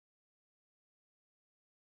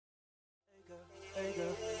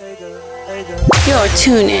You're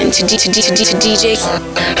tuned in to DJ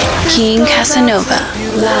King Casanova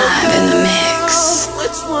live in the mix.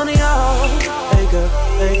 Which one of y'all? Hey girl,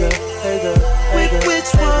 hey girl, hey girl, hey girl. Which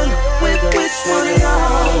one? Which one of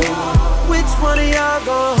y'all? Which one of y'all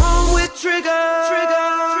going home with Trigger?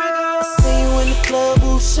 I see you in the club,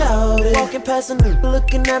 who shouted? Walking past and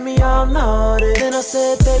looking at me all naughty. Then I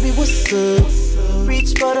said, baby, what's up?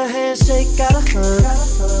 Reach for the handshake, got a hug.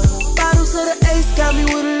 Bottles of the Ace got me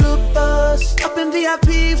with a little buzz. Up in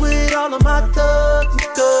VIP with all of my thugs.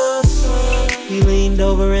 He leaned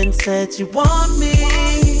over and said, you want me?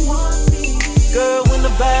 Girl, when the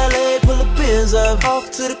valet pull the Benz up, off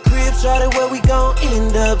to the crib, shawty, where we gon'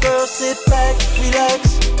 end up? Girl, sit back,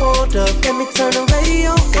 relax, hold up, let me turn the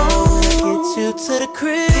radio on. Get you to the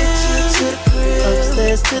crib,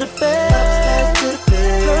 upstairs to the bed,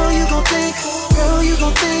 Girl, you gon' think, girl, you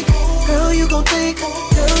gon' think, girl, you gon' think,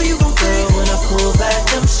 girl, you gon' think. When I pull back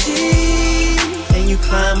them sheets and you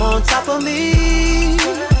climb on top of me,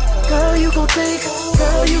 girl, you gon' think,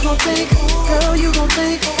 girl, you gon' think, girl, you gon'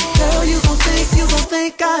 think, girl, you gon'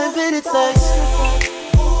 think I invented sex.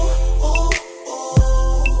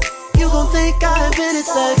 You gon' think I invented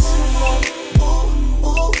sex.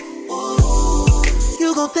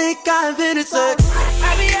 You gon' think I invented sex.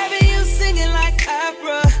 I be having you singing like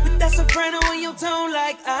opera, with that soprano in your tone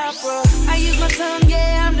like opera. I use my tongue,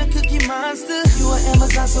 yeah, I'm the cookie monster. You are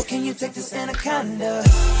Amazon, so can you take this anaconda?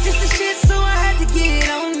 Just the shit, so I had to get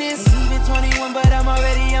on this. Even 21, but I'm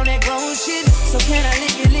already on that grown shit. So can I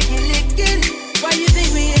lick it, lick it, lick it? Why you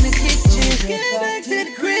think we in the kitchen? Get back to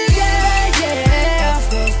the crib, yeah, yeah.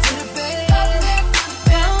 Upstairs to the bed.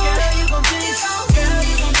 Girl, you gon' think, girl,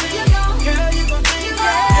 you gon' think, girl, you gon' think,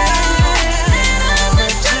 yeah.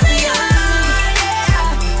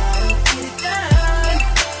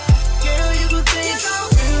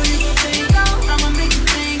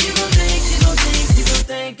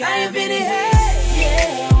 I ain't been in here,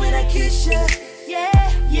 yeah, when I kiss ya,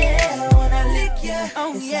 yeah, yeah, when I lick ya,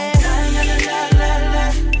 oh it's yeah, like, la la la la la,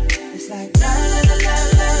 it's like la la la la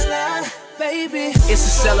la la, baby. It's a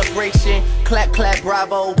celebration, clap clap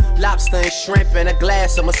bravo, lobster and shrimp and a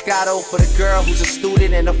glass of Moscato for the girl who's a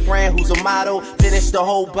student and a friend who's a model. Finish the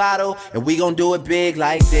whole bottle and we gon' do it big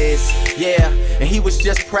like this, yeah. And he was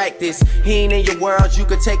just practice, he ain't in your world, you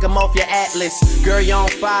could take him off your atlas. Girl, you on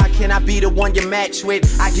fire, can I be the one you match with?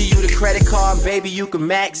 I give you the credit card and baby you can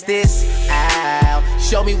max this. Ow.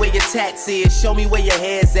 Show me where your tats is, show me where your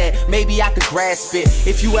head's at, maybe I could grasp it.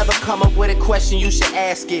 If you ever come up with a question you should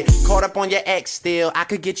ask it. Caught up on your ex still, I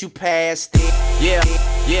could get you past it. Yeah,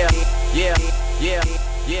 yeah, yeah, yeah,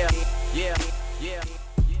 yeah, yeah, yeah.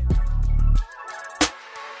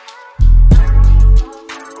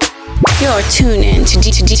 You're tuned in to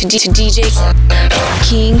DJ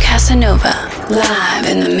King Casanova live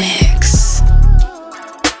in the mix.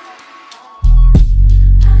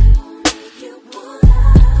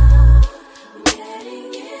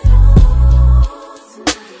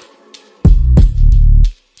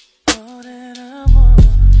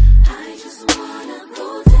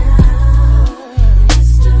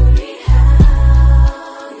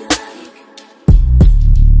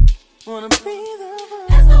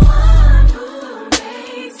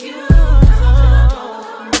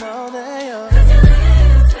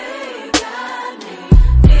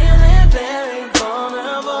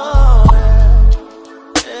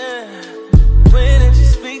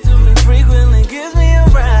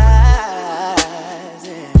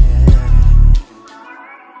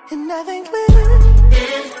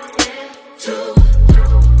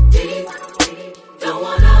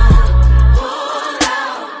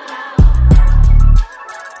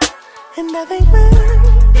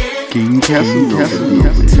 King Casanova.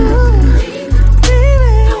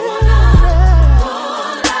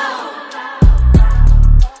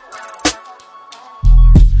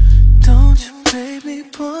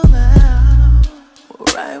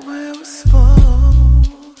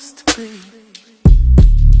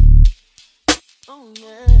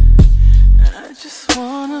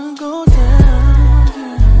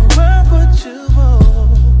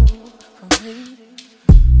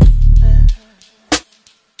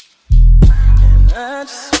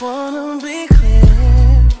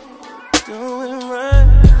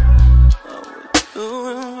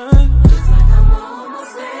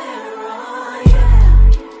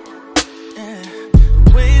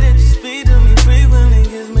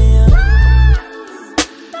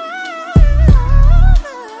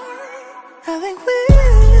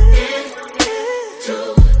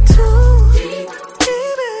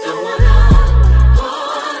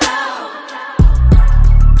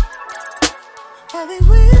 I think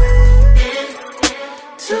we're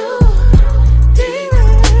too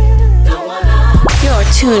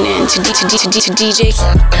to DJ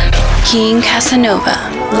King Casanova,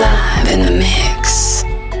 live in the mix.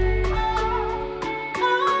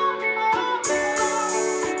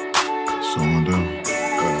 Someone down.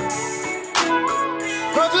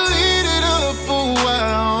 About to eat it up for a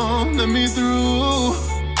while, let me through.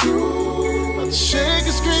 About to shake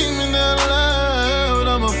and screaming out loud,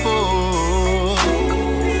 I'm a fool.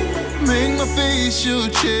 Make my face your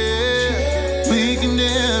chair, leaking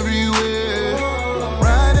everywhere.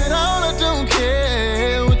 Ride it on, I don't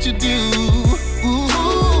care what you do.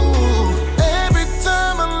 Ooh, every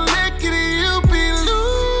time I lick it, you be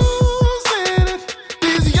losing it.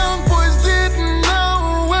 These young boys didn't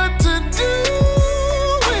know what to do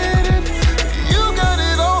with it. You got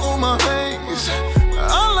it all on my face.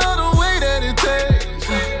 I love the way that it tastes.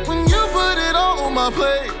 When you put it all on my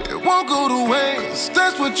plate, it won't go to waste.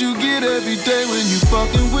 That's what you get every day when you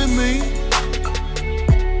fucking with me.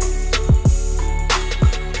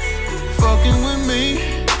 Fucking with me.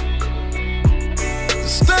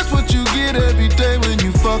 That's what you get every day when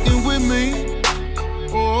you fucking with me.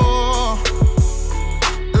 Oh,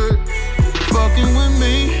 fucking with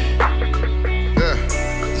me. Yeah.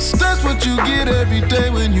 That's what you get every day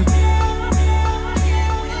when you.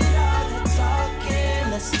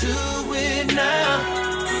 Let's do it now.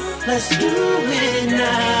 Let's do it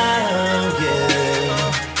now, yeah.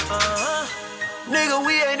 Nigga,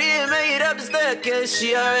 we ain't even made it up the staircase.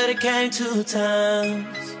 She already came 2 times.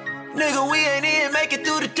 Nigga, we ain't even make it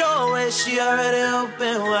through the doorway. She already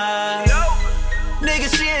open wide. Nigga,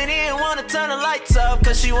 she ain't even wanna turn the lights off,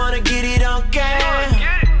 cause she wanna get it on cam.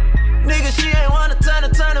 Nigga, she ain't wanna turn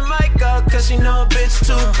the mic off, cause she know a bitch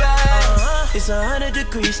too bad. It's 100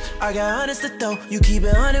 degrees, I got honest to throw. You keep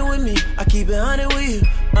it 100 with me, I keep it 100 with you.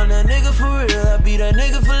 I'm that nigga for real, I be that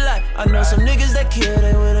nigga for life. I know some niggas that kill,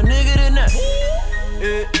 they with a nigga tonight.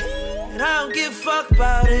 Yeah. And I don't give a fuck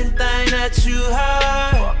about anything that you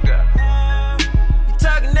heard. You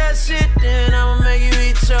talking that shit, then I'ma make you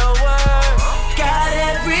eat your word. Got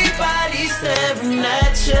everybody staring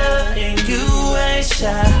at you, and you ain't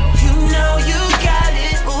shy. You know you got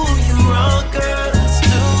it, ooh, you wrong, girl. Let's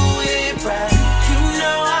do it right. You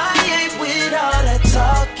know I ain't with all that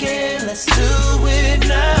talking. Let's do it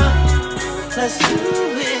now. Let's do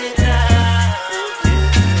it now.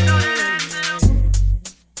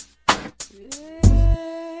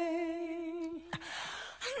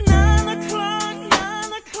 9 o'clock,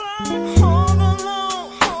 hold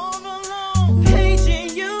on, paging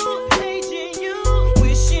you,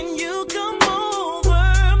 wishing you come over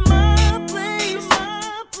my place.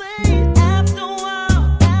 After a while,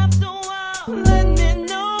 let me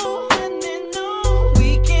know, we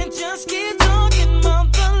can just keep talking about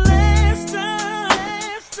the last time.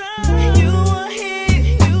 You were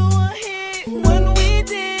here when we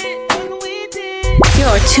did.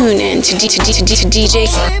 You're tuned in to DJ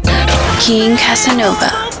King Casanova,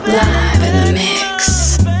 live in the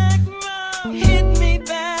mix. Hit me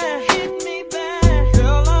back,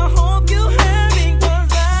 girl. I hope you heard me,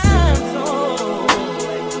 'cause I'm so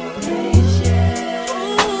patient.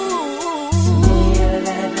 Ooh, you're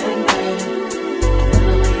laughing dirty. I love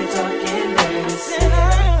the way you're talking dirty. Said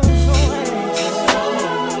I'm so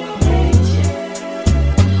patient.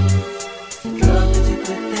 Girl, did you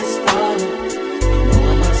put this started? You know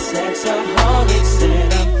I'm a sexaholic.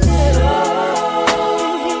 Said I'm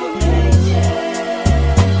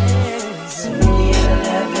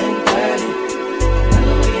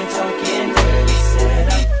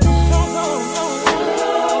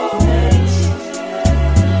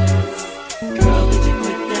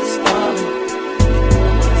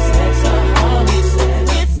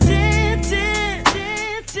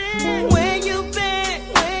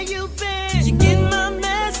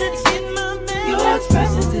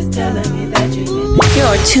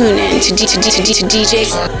You're tuned in to DJ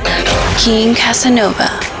King Casanova,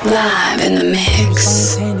 live in the mix.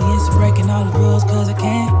 Spontaneous, breaking all the rules 'cause I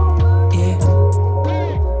can. Yeah.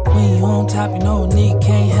 When you on top, you know a nigga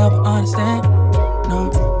can't help but understand. No.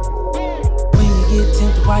 When you get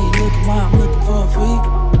tempted while you looking, while I'm looking for a free.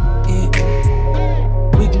 Yeah.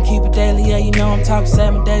 We can keep it daily, yeah. You know I'm talking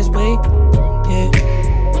 7 days a week. Yeah.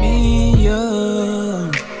 Me and you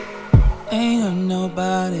ain't hurt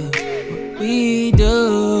nobody. We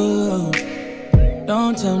do.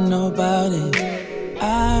 Don't tell nobody.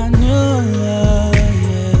 I knew, yeah,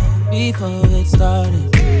 before it started.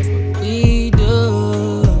 We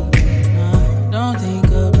do. Nah, don't think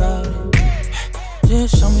about it.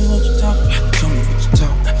 Just show me what you talk about. Show me what you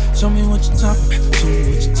talk about. Show me what you talk about. Show me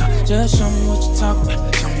what you talk. Just show me what you talk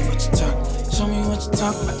about. Show me what you talk. Show me what what you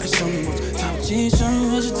talk about. Show me what you talk, G. Show me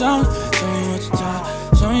what you talk. Show me what you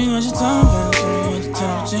talk. Show me what you talk about. Show me what you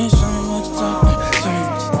talk, G. Show me what you talk about. Show me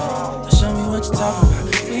what you talk. Show me what you talk about.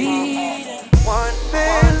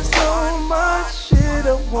 There's so much shit I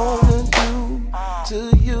wanna do to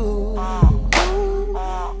you.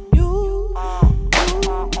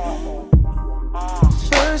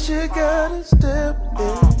 First you gotta step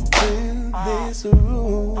into this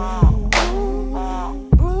room.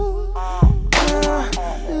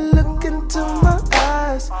 Look into my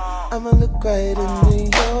eyes, I'ma look right into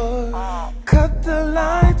yours. Cut the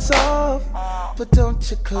lights off, but don't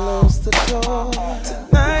you close the door.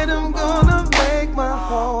 Tonight I'm gonna make my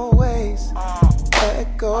hallways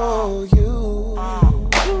echo you.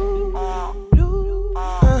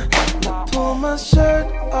 Now pull my shirt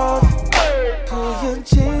off, pull your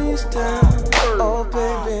jeans down. Oh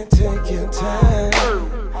baby, take your time.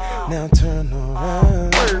 Now turn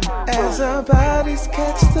around. As our bodies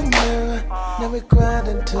catch the mirror, now we grind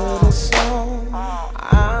into the song.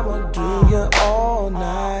 I'ma do you all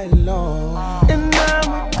night long. And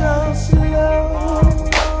I'ma go slow,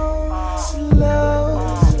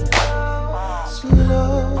 slow, slow.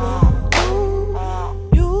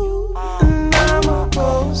 And I'ma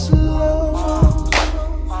go slow,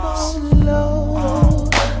 slow,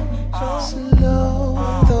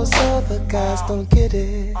 slow. Those other guys don't get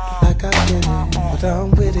it like I get it, but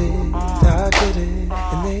I'm with it, I get it.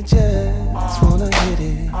 And they just wanna hit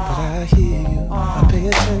it, but I hear you, I pay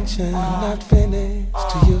attention. I'm not finished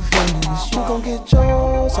till you finish. You gon' get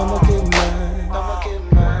yours, I'ma get mine. I'ma get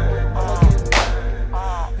mine, I'ma get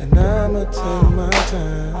mine. And I'ma take my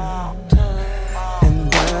time.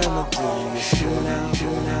 And I'ma do you now, you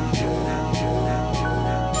now, you now, you now, you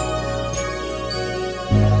now.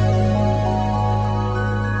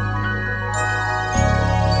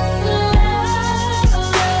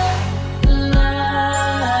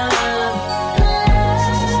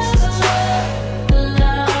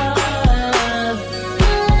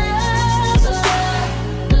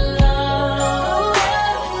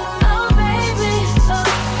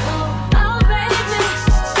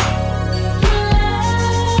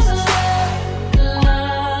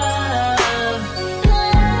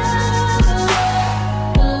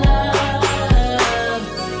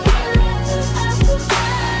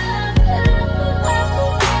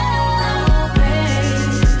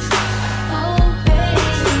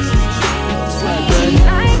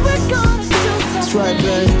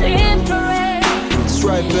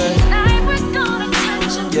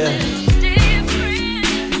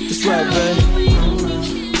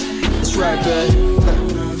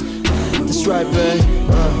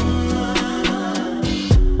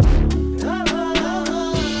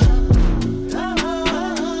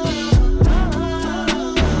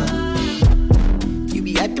 You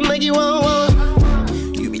be acting like you want,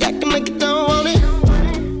 you be acting like you don't want it.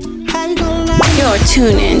 How you gonna lie? You're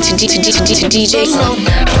tuned in to DJ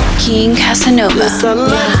King Casanova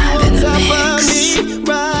live in the mix.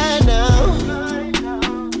 Right now,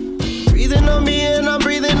 breathing on me and I'm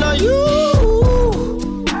breathing on you.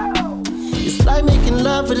 It's like making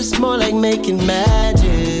love, but it's more like making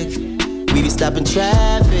magic. We be stopping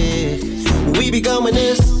traffic, we be going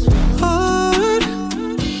this hard.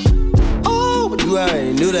 Oh, but you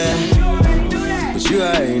already knew that. But you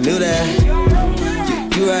already knew that.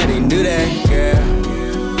 You already knew that, girl.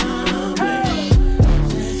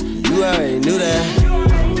 You already knew that.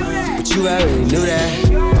 But you already knew that.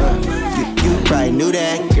 You probably knew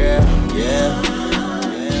that, girl. Yeah.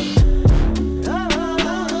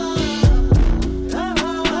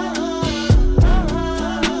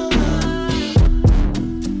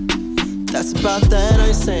 That's about that, I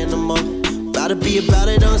ain't saying no more. About to be about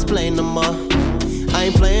it, don't explain no more. I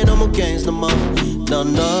ain't playing no more games no more. No,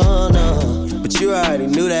 no, no. But you already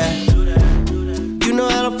knew that. You know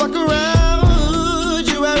how to fuck around.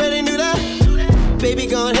 You already knew that. Baby,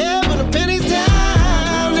 go ahead when the penny's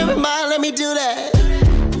down. Never mind, let me do that.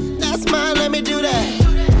 That's mine, let me do that.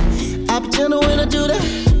 I'll be gentle when I do that.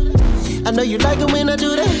 I know you like it when I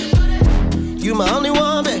do that. You my only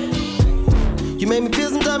one, babe. You make me feel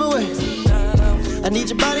some type of way. I need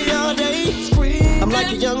your body all day. I'm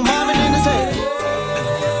like a young Marvin in his head.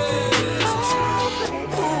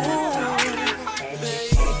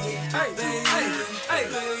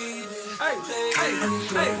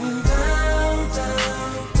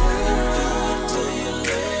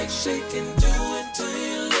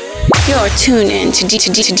 You're tuned in to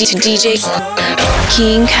DJ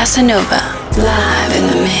King Casanova live in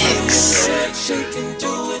the mix.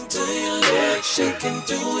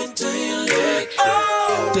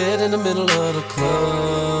 Dead in the middle of the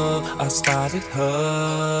club. I spotted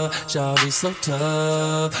her. Shawty so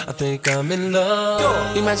tough, I think I'm in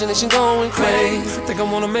love. Imagination going crazy, think I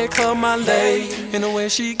wanna make her my lady. In the way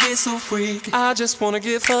she gets so freaky, I just wanna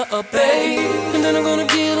give her a baby. And then I'm gonna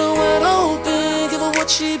get her wide open, give her what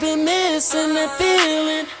she been missing, that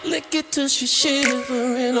feeling. Lick it till she's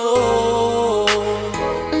shivering, oh.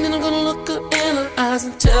 And then I'm gonna look her in her eyes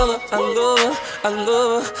and tell her I love her, I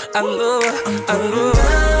love her, I love her, I love her.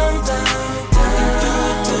 Down, down, do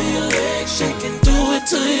it to your legs shaking, do it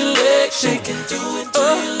to your legs shaking, do it to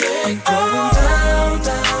your legs. I'm going down,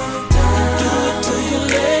 down, down, do it to your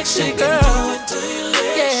legs shaking, do it to your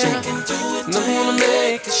legs shaking, do it to your legs. And I wanna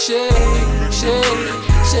make it shake, shake,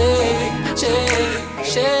 shake, shake,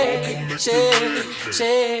 shake, shake,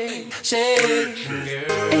 shake, shake.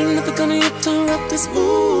 Ain't nothing gonna interrupt this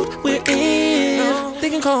mood we're in. They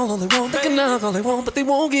can call all they want, they can knock all they want, but they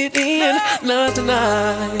won't get in. Not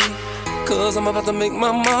tonight, 'cause I'm about to make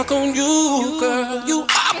my mark on you, girl. You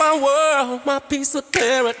are my world, my piece of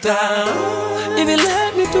paradise. If you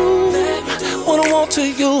let me do what I want to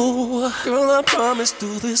you, girl, I promise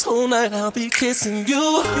through this whole night I'll be kissing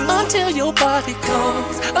you until your body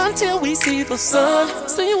comes, until we see the sun.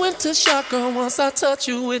 So you went to shock, girl, once I touch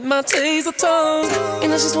you with my taser tongue.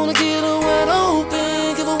 And I just wanna get her wide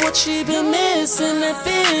open, give her what she been missing, that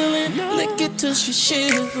feeling. Lick it till she's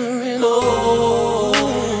shivering, oh.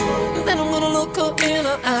 And then I'm gonna look her in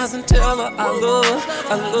her eyes and tell her I love her,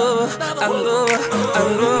 I love her, I love her, I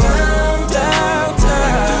love her. Down,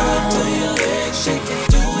 down, do it to your legs shaking,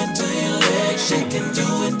 do it to your legs shaking, do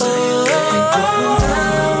it to your legs. Down,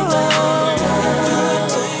 down, down, do it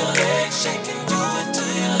to your legs shaking, do it to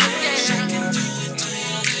your legs shaking, do it to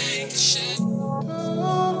your legs shaking.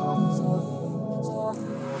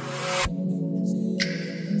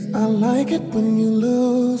 I like it when you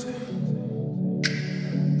lose it.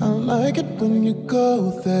 I like it when you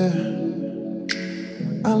go there.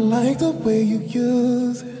 I like the way you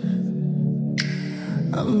use it.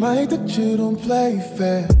 I like that you don't play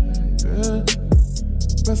fair. Yeah.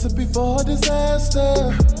 Recipe for disaster.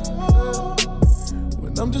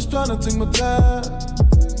 When I'm just trying to take my time.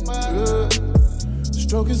 Yeah.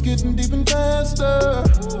 Stroke is getting deep and faster.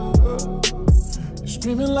 You're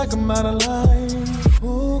screaming like I'm out of line.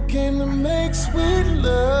 Who came to make sweet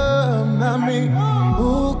love? Not me.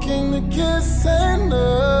 Who came to kiss and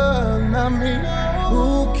love? Not me.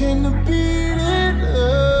 Who came to beat it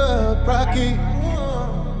up? Rocky.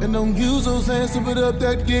 And don't use those hands to put up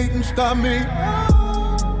that gate and stop me.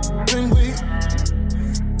 When we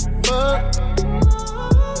fuck,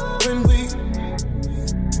 when we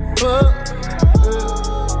fuck,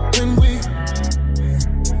 when we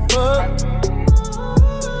fuck,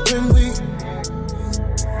 when we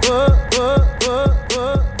fuck.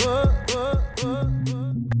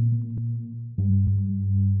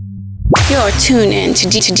 You're tuned in to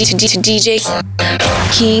DJ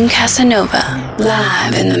King Casanova,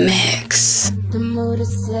 live in the mix. The mood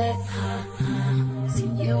is set, so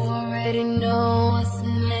you already know what's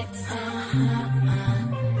next.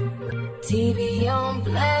 TV on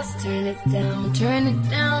blast, turn it down, turn it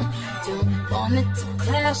down. Don't want it to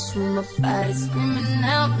clash with my body screaming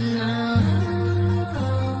out now.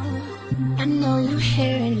 I know you're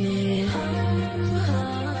hearing it.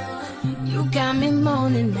 You got me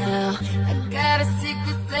moaning now. I got a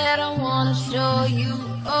secret that I wanna show you.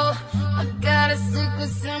 Oh, I got a secret,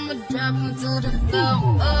 so I'ma drop into the floor.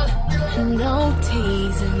 Oh, no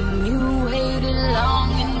teasing, you waited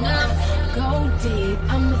long enough. Go deep,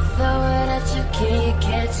 I'ma throw it at you, can't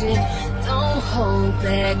catch it. Don't hold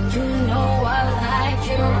back, you know I like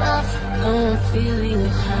it rough. I'm feeling you,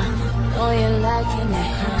 huh? Know you're liking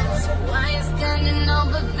it, huh? So why you standing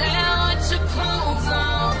over there with your clothes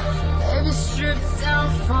on? Baby, strip down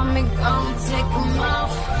for me, gon' take them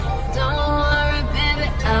off. Don't worry, baby,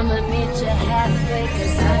 I'ma meet you halfway,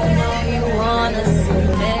 'cause I know you wanna see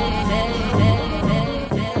me.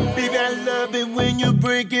 Baby, I love it when you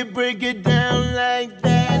break it down like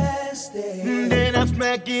that. Then I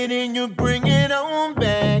smack it and you bring it on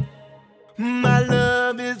back. My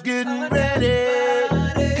love is getting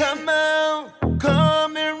ready. Come on,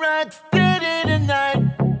 come and rock steady tonight.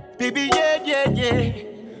 Baby, yeah, yeah, yeah.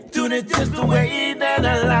 Doing it just the way that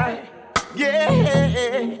I like. Yeah,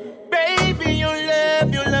 baby, your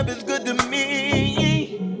love is good to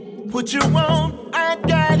me. What you want, I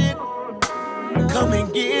got it. Come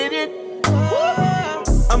and get it.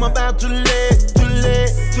 I'm about to lay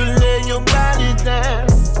your body down.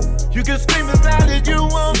 You can scream as loud as you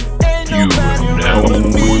want. Ain't nobody now around in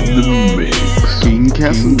me. the mix. King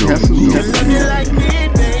Casanova. You love me like me,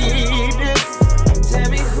 baby. Tell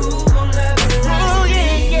me who gon' love you. Oh,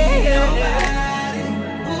 yeah, yeah. Nobody.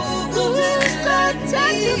 Who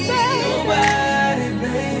Nobody,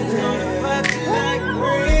 baby, gonna fuck you like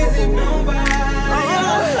crazy. Nobody.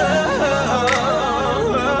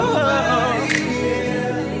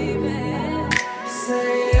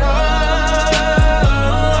 Say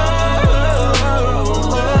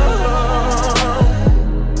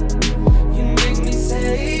you make me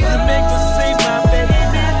say, you make me say, my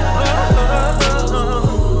baby.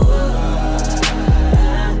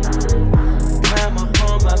 Climb up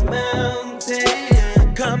on my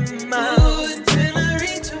mountain, come out till I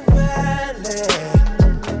reach a valley.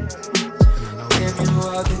 If you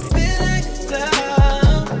walk it, feel like a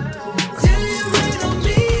cloud till you rain on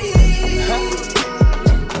me.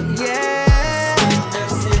 Yeah,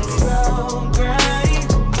 that's it, so bright.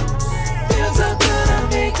 Feels so good, I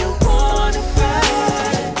make you wanna cry.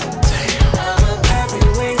 I'm a happy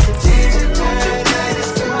way to change it, right?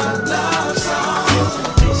 It's my love song.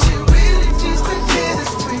 She really just to get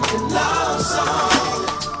us freaking love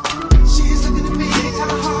song. She's looking at me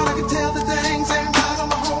kinda hard, I can tell the things ain't right on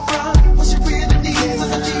the home front. What she really needs is a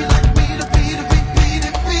G like me to beat it, beat it, beat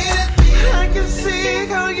it, beat it. I can see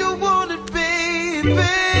how you want it,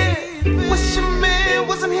 baby. Wish your man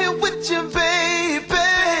wasn't here with you, baby.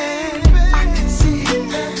 I can see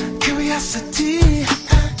curiosity.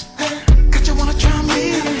 Got you wanna try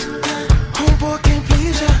me. Homeboy can't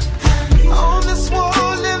please ya. On this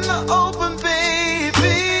wall in the open,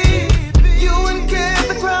 baby. You and Kat,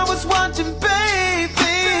 the crowd was watching, baby.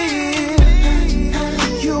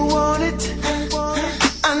 You want it,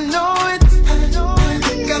 I know it.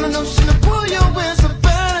 Got a notion to pull you in some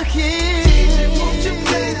better here. Won't you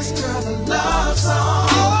play this girl a love song?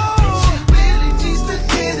 She really needs to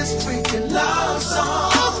hear this freaking love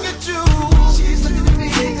song. Look at you. She's looking at me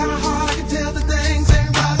kinda hard, I can tell the things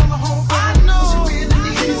ain't right on the home front. I know. She really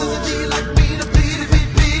needs is a G like me to beat it,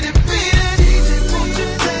 beat it, beat it. DJ, won't you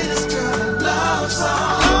play this girl a love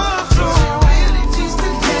song? She really needs to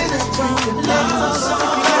hear this freaking love song.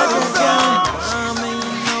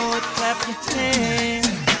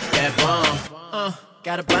 That bomb,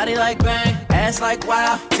 got a body like bang, ass like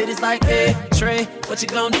wow, titties like hey, Trey, what you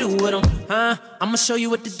gonna do with them, huh? I'ma show you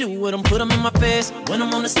what to do with them, put them in my face, when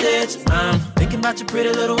I'm on the stage, I'm thinking about your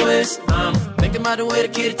pretty little waist, I'm thinking about the way the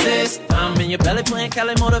kitty tastes, I'm in your belly playing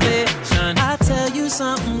Cali Motivation. I tell you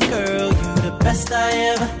something, girl, you the best I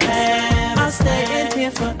ever had. I'll stay in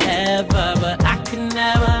here forever, but I can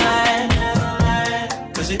never lie.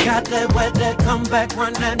 Cause you got that wet, that comeback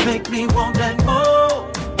run that make me want that more.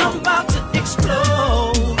 I'm about to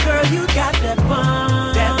explode. Girl, you got that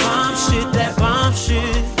bomb shit, that bomb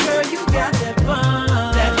shit. Girl, you got that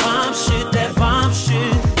bomb shit, that bomb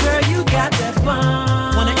shit. Girl, you got that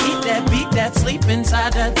bomb. Wanna eat that, beat that, sleep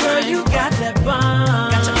inside that. Girl, you got that bomb.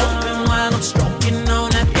 Got you open while I'm stroking on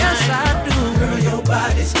that. Yes, I do. Girl, your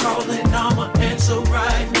body's calling, I'ma answer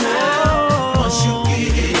right now. Once you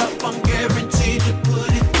get it up, I'm guaranteed to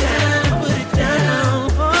put it down, put it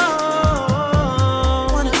down. Oh,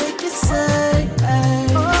 wanna make you say, hey,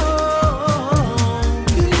 oh,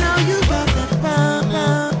 you know you got that bomb.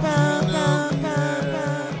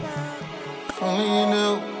 Only you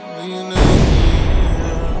knew,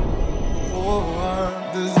 oh,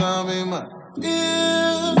 this I'll be mine.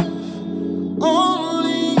 If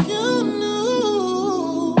only you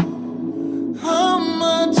knew how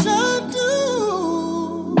much I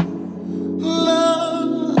do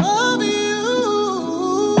love you,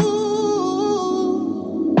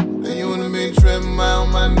 then you wouldn't be tripping out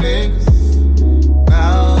my niggas.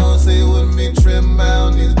 Now say you wouldn't be tripping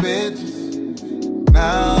out these bitches.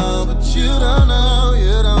 Now, but you don't know,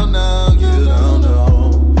 you don't know, you don't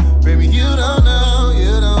know. Baby, you don't know,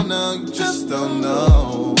 you don't know, you just don't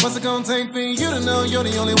know. What's it gonna take for you to know you're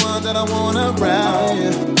the only one that I want around?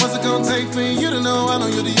 Yeah. What's it gonna take for you to know I know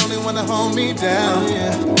you're the only one to hold me down?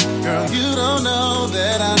 Yeah. Girl, you don't know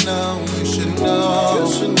that I know, you should know. You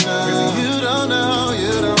should know. 'Cause you don't know,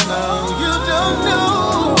 you don't know, you don't know.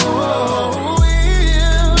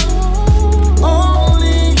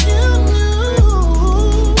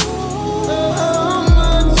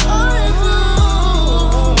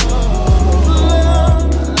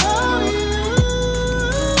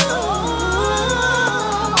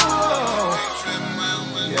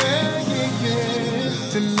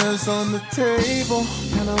 On the table,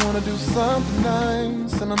 and I wanna do something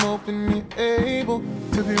nice, and I'm hoping you're able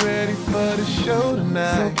to be ready for the show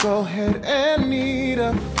tonight. So go ahead and eat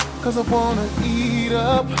up, 'cause I wanna eat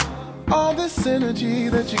up all this energy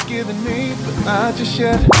that you're giving me, but not just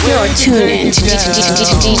yet. You're tuned in to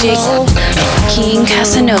DJ King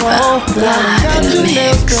Casanova, live in the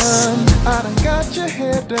mix. I done got your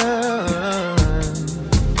hair done.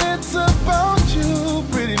 It's about you,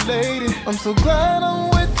 pretty lady. I'm so glad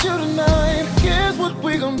I'm with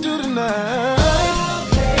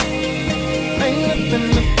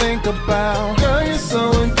about. Girl, you're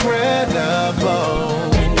so incredible.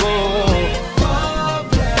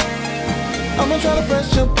 I'ma try to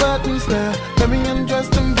press your buttons now. Let me undress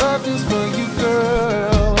them buttons for you,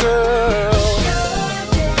 girl.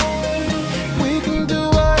 We can do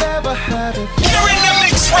whatever, have it. You're in the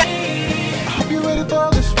mix. I hope you're ready for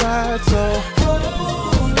this ride, so.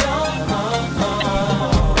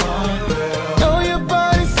 Know your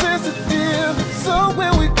body's sensitive, so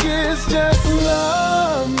when we kiss, just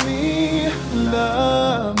love me.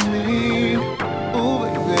 Ooh,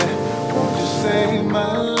 baby, won't you save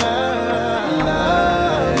my life?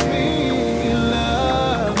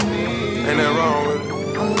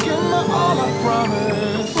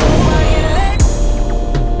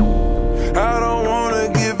 I don't wanna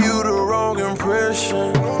give you the wrong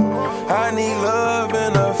impression. I need love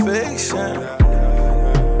and affection,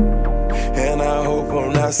 and I hope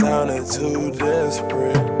I'm not sounding too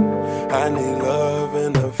desperate. I need love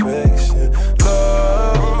and affection.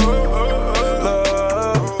 Love,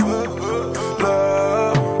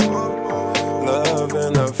 love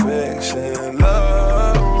and affection.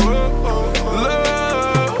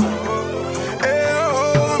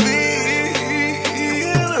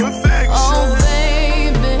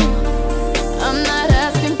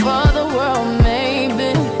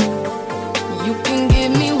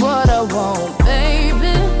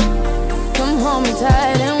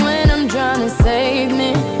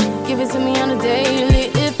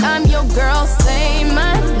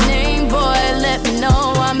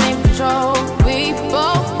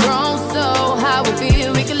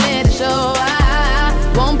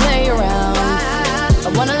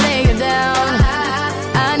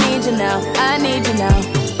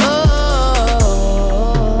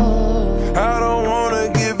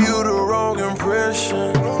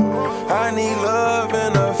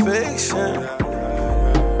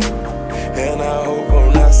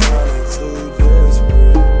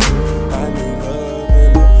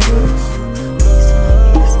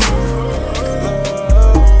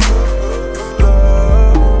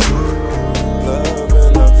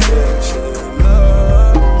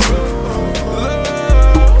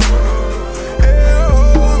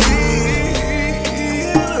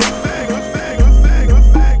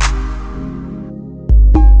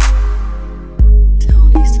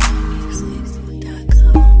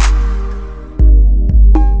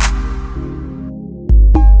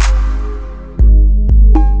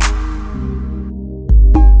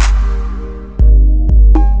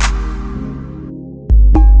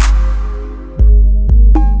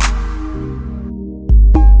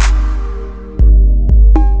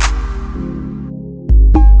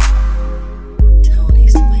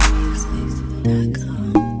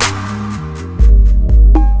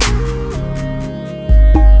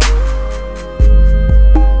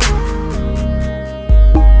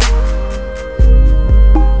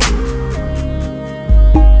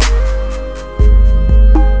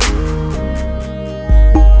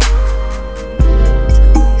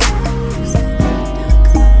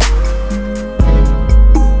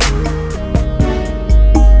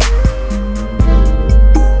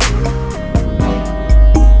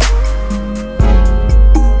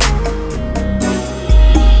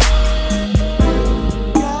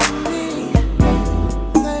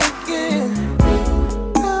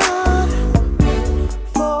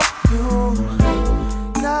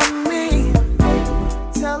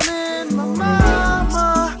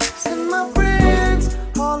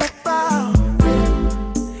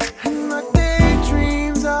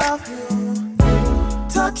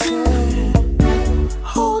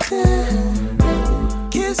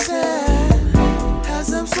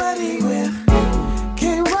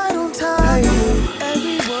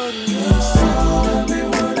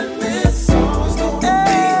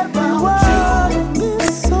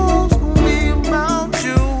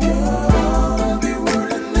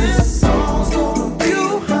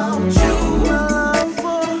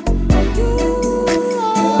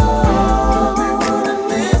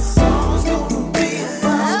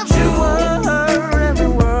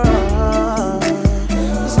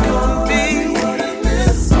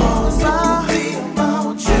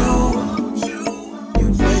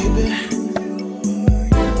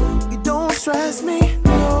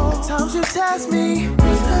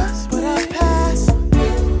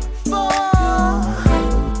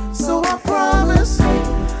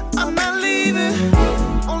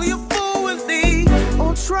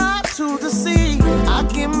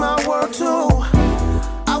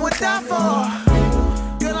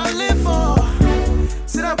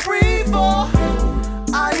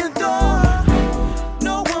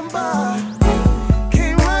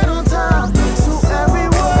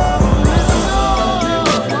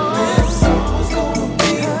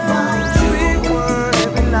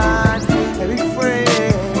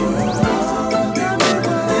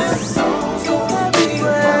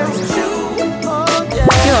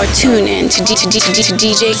 You're tuned in to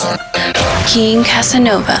DJ King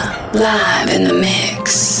Casanova, live in the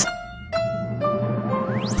mix.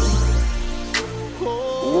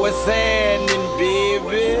 What's happening,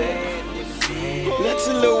 baby? Let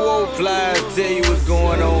your little old pliers tell you what's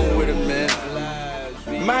going on with it, man.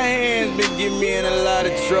 My hands been getting me in a lot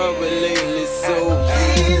of trouble lately, so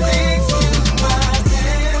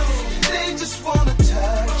They just wanna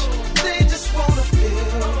touch, they just wanna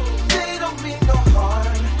feel. They don't mean no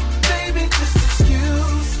harm, baby, just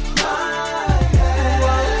excuse my hands.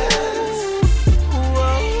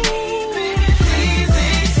 Baby, please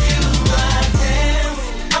excuse my hands.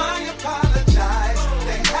 I apologize,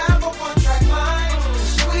 they have a one-track mind to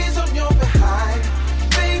squeeze on your behind.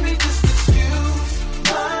 Baby, just excuse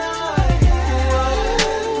my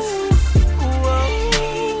hands.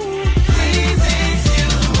 Please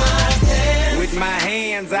excuse my hands. with my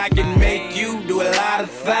hands I can make you do a lot of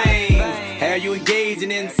things. Have you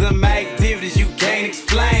engaging in some activities you can't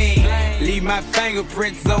explain? Leave my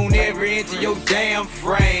fingerprints on every inch of your damn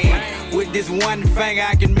frame. With this one finger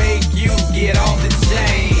I can make you get off the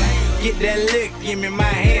chain. Get that look, give me my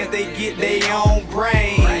hands, they get their own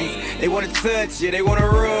brains. They wanna touch you, they wanna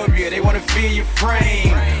rub you, they wanna feel your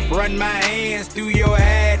frame. Run my hands through your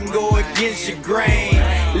head and go against your grain.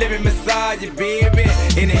 Let me massage you, baby,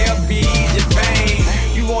 and help you ease your pain.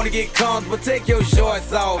 You wanna get comfortable, take your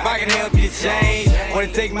shorts off, I can help you change.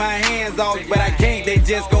 Wanna take my hands off, but I can't, they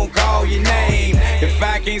just gon' call your name. If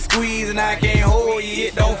I can't squeeze and I can't hold you,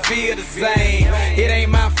 it don't feel the same. It ain't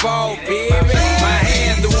my fault, baby, my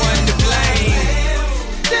hands the one to blame.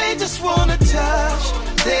 They just wanna touch,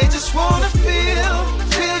 they just wanna feel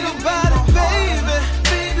your body, baby.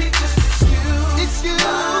 Baby, just excuse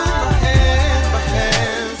my hands, my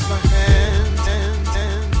hands, my hands.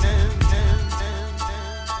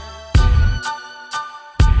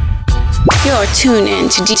 You're tuned in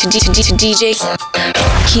to DJ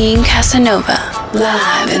King Casanova,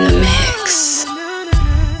 live in the mix.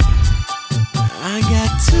 I got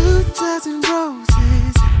 2,000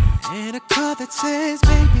 roses and a card that says,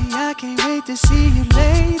 baby, I can't wait to see you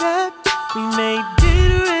later. We made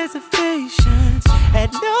dinner reservations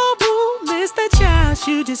at Nobu, Mr. Childs,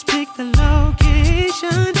 you just picked the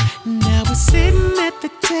location. Now we're sitting at the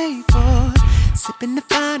table, sipping the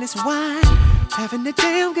finest wine, having a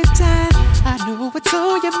damn good time. I know what's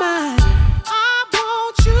on your mind. I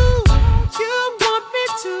want you, you want me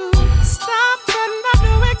to stop, and I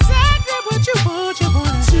know exactly what you want. You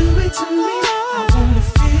wanna do it to me, I wanna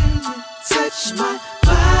feel you, touch my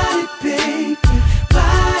body, baby,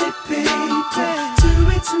 body, baby. Do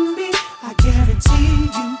it to me, I guarantee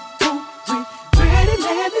you won't regret it.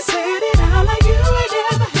 Let me say it out like you ain't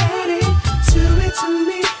never had it. Do it to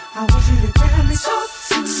me, I want you to grab me so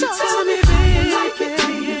tell me, baby, like it,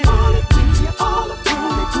 do you want it, when you're all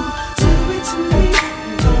upon it, boo. Do it to me,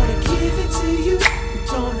 I'm gonna give it to you, I'm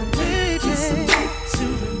gonna make it to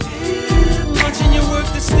remember. Watching you work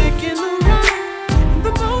the stick in the rock,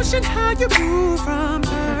 the motion, how you move from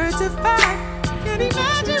bird to five. Can't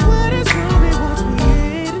imagine what is coming once we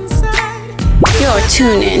get inside. You're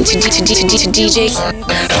tuned in to DJ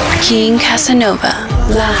King Casanova,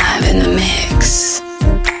 live in the mix.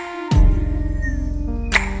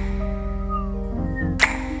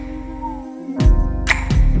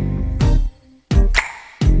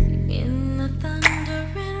 In the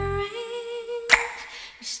thundering rain,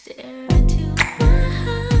 you stare into my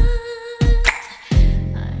eyes.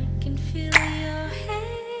 I can feel your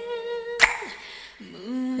hand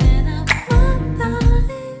moving up my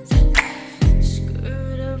thighs,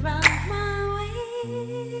 skirt around my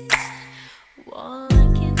waist, wall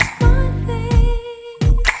against my face.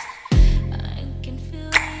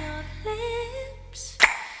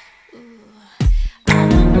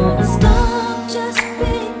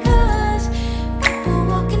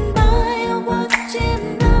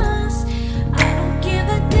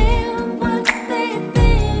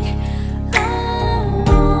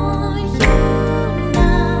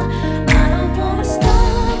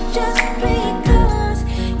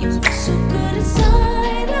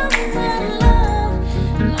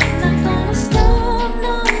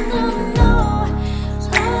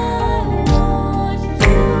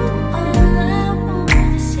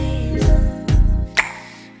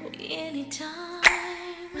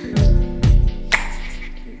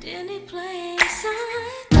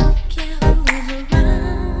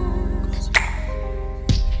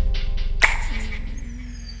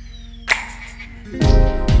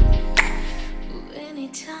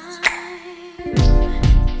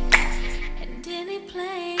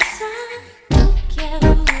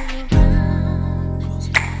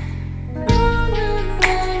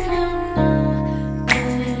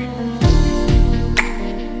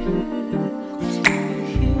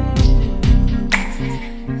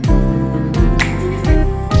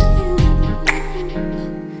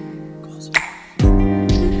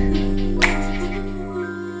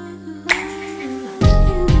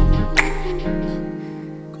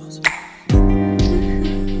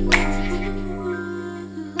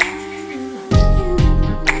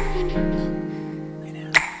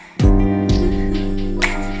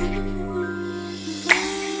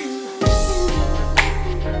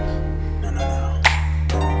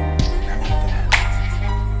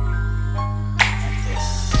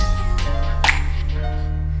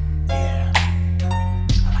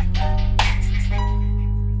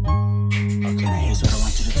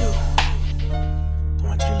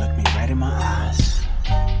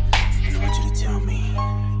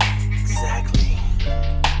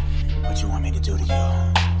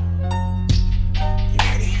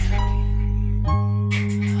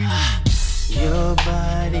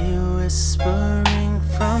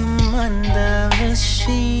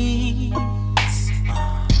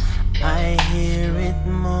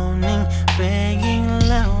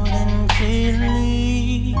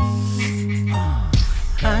 completely.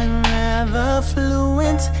 I'm rather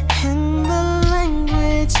fluent in the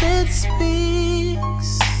language it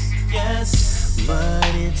speaks. Yes, but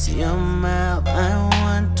it's your mouth. I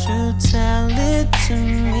want to tell it to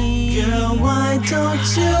me. Girl, why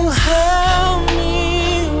don't you help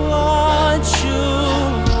me what you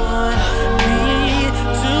want me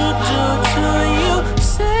to do to you?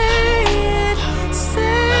 Say it,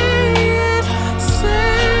 say it,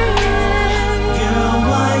 say it. Girl,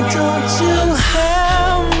 why don't you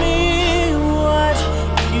help me what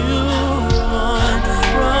you want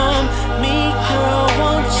from me? Girl,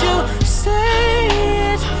 won't you say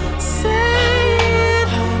it, say it,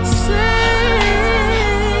 say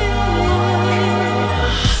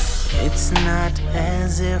it. It's not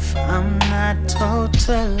as if I'm not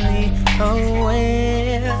totally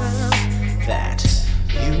aware that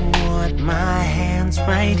you want my hands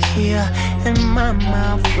right here and my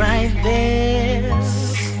mouth right there.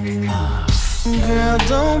 Girl,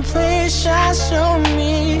 don't play shy, show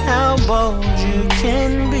me how bold you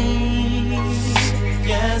can be.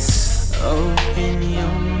 Yes, open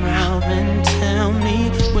your mouth and tell me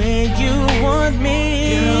where you want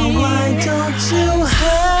me. Girl, why don't you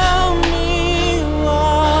help me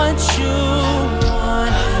what you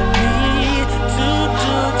want me to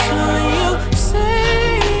do to you? Say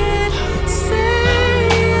it, say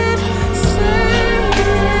it, say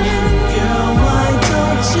it. Girl, why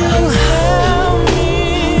don't you help me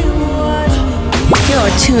what?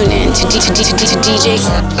 You're tuned in to DJ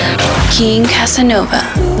King Casanova,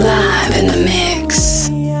 live in the mix.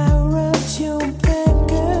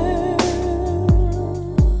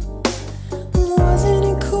 Wasn't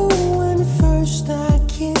it cool when first I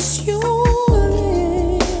kissed your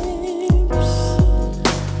lips?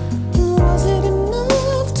 Was it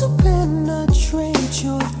enough to penetrate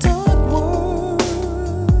your dark world?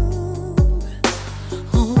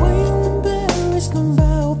 Or were you embarrassed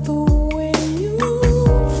about the way you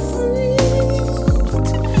freaked?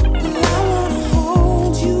 Well, I wanna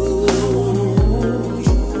hold you.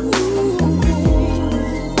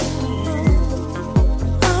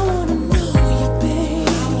 I wanna know you, babe.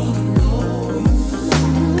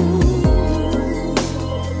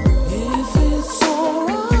 If it's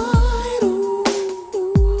alright,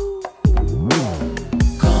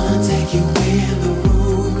 gonna take you in the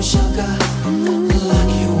room, sugar. Lock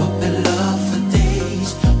you up in love for days.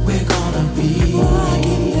 We're gonna be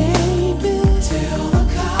rocking, baby, till the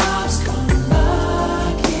cops come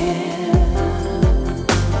knocking.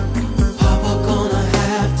 Papa gonna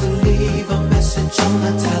have to leave a message on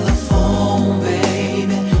the telephone,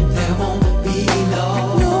 baby. There won't be no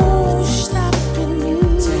stopping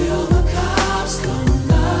till the cops come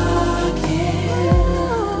knocking.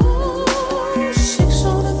 6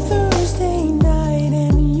 on a Thursday night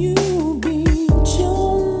and you be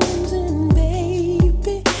jonesing,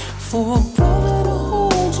 baby, for a brother to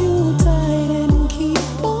hold you tight and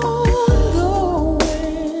keep on going.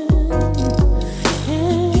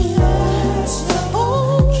 And that's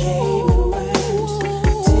okay,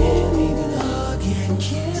 didn't even hug and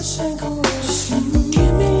kiss and caress you.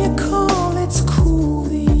 Give me a call, it's cool,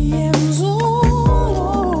 the M's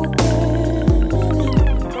all open.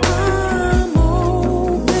 I'm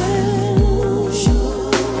open,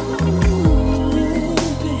 sure,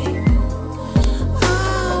 baby.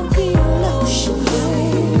 I'll be lotion,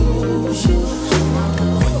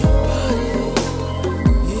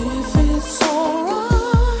 if it's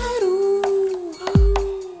alright,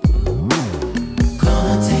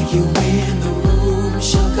 gonna take you in the room,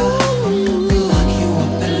 sugar. Lock you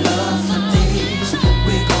up in love for days.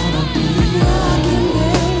 We're gonna be rocking,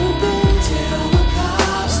 baby, till the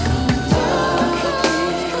cops come knocking.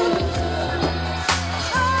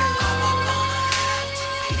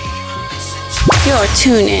 You're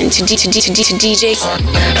tuned in to DJ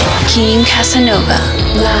King Casanova,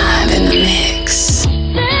 live in the mix.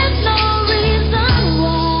 There's no reason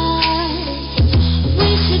why we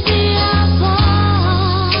should be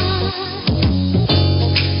apart.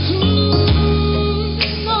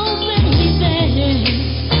 Oh, baby.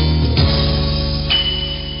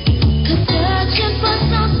 'Cause searching for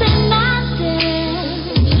something not there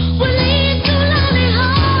will lead to lonely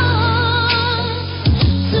hearts,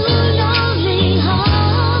 to lonely hearts.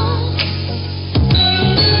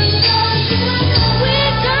 We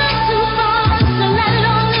got too far to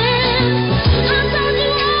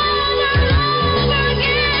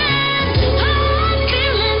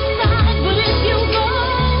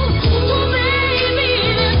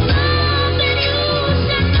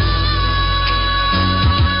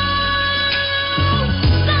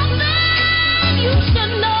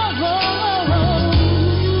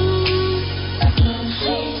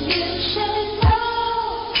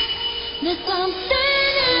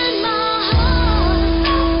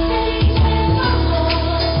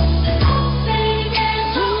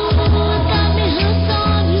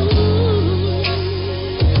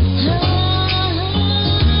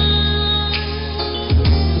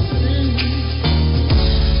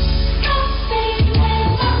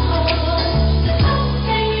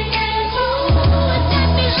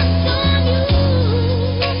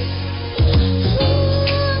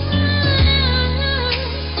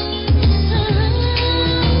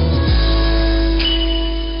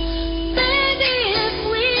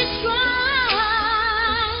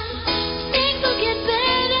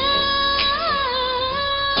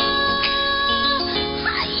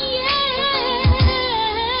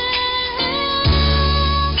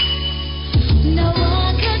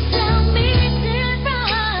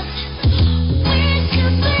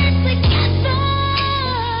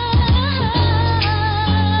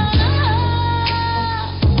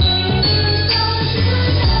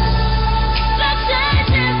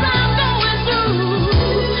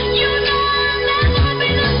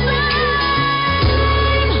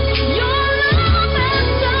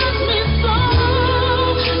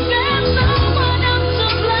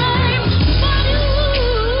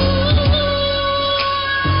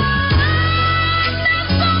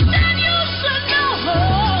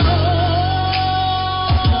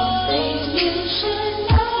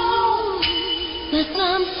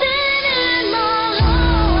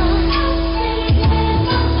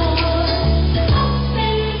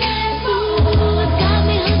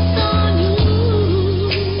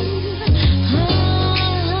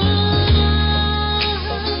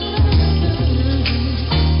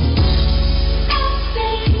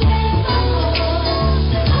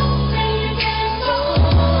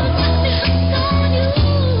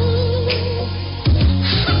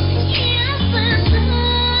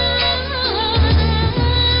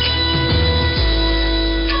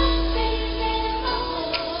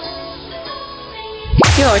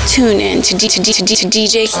You're tuned in to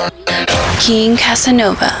DJ King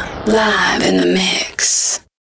Casanova, live in the mix.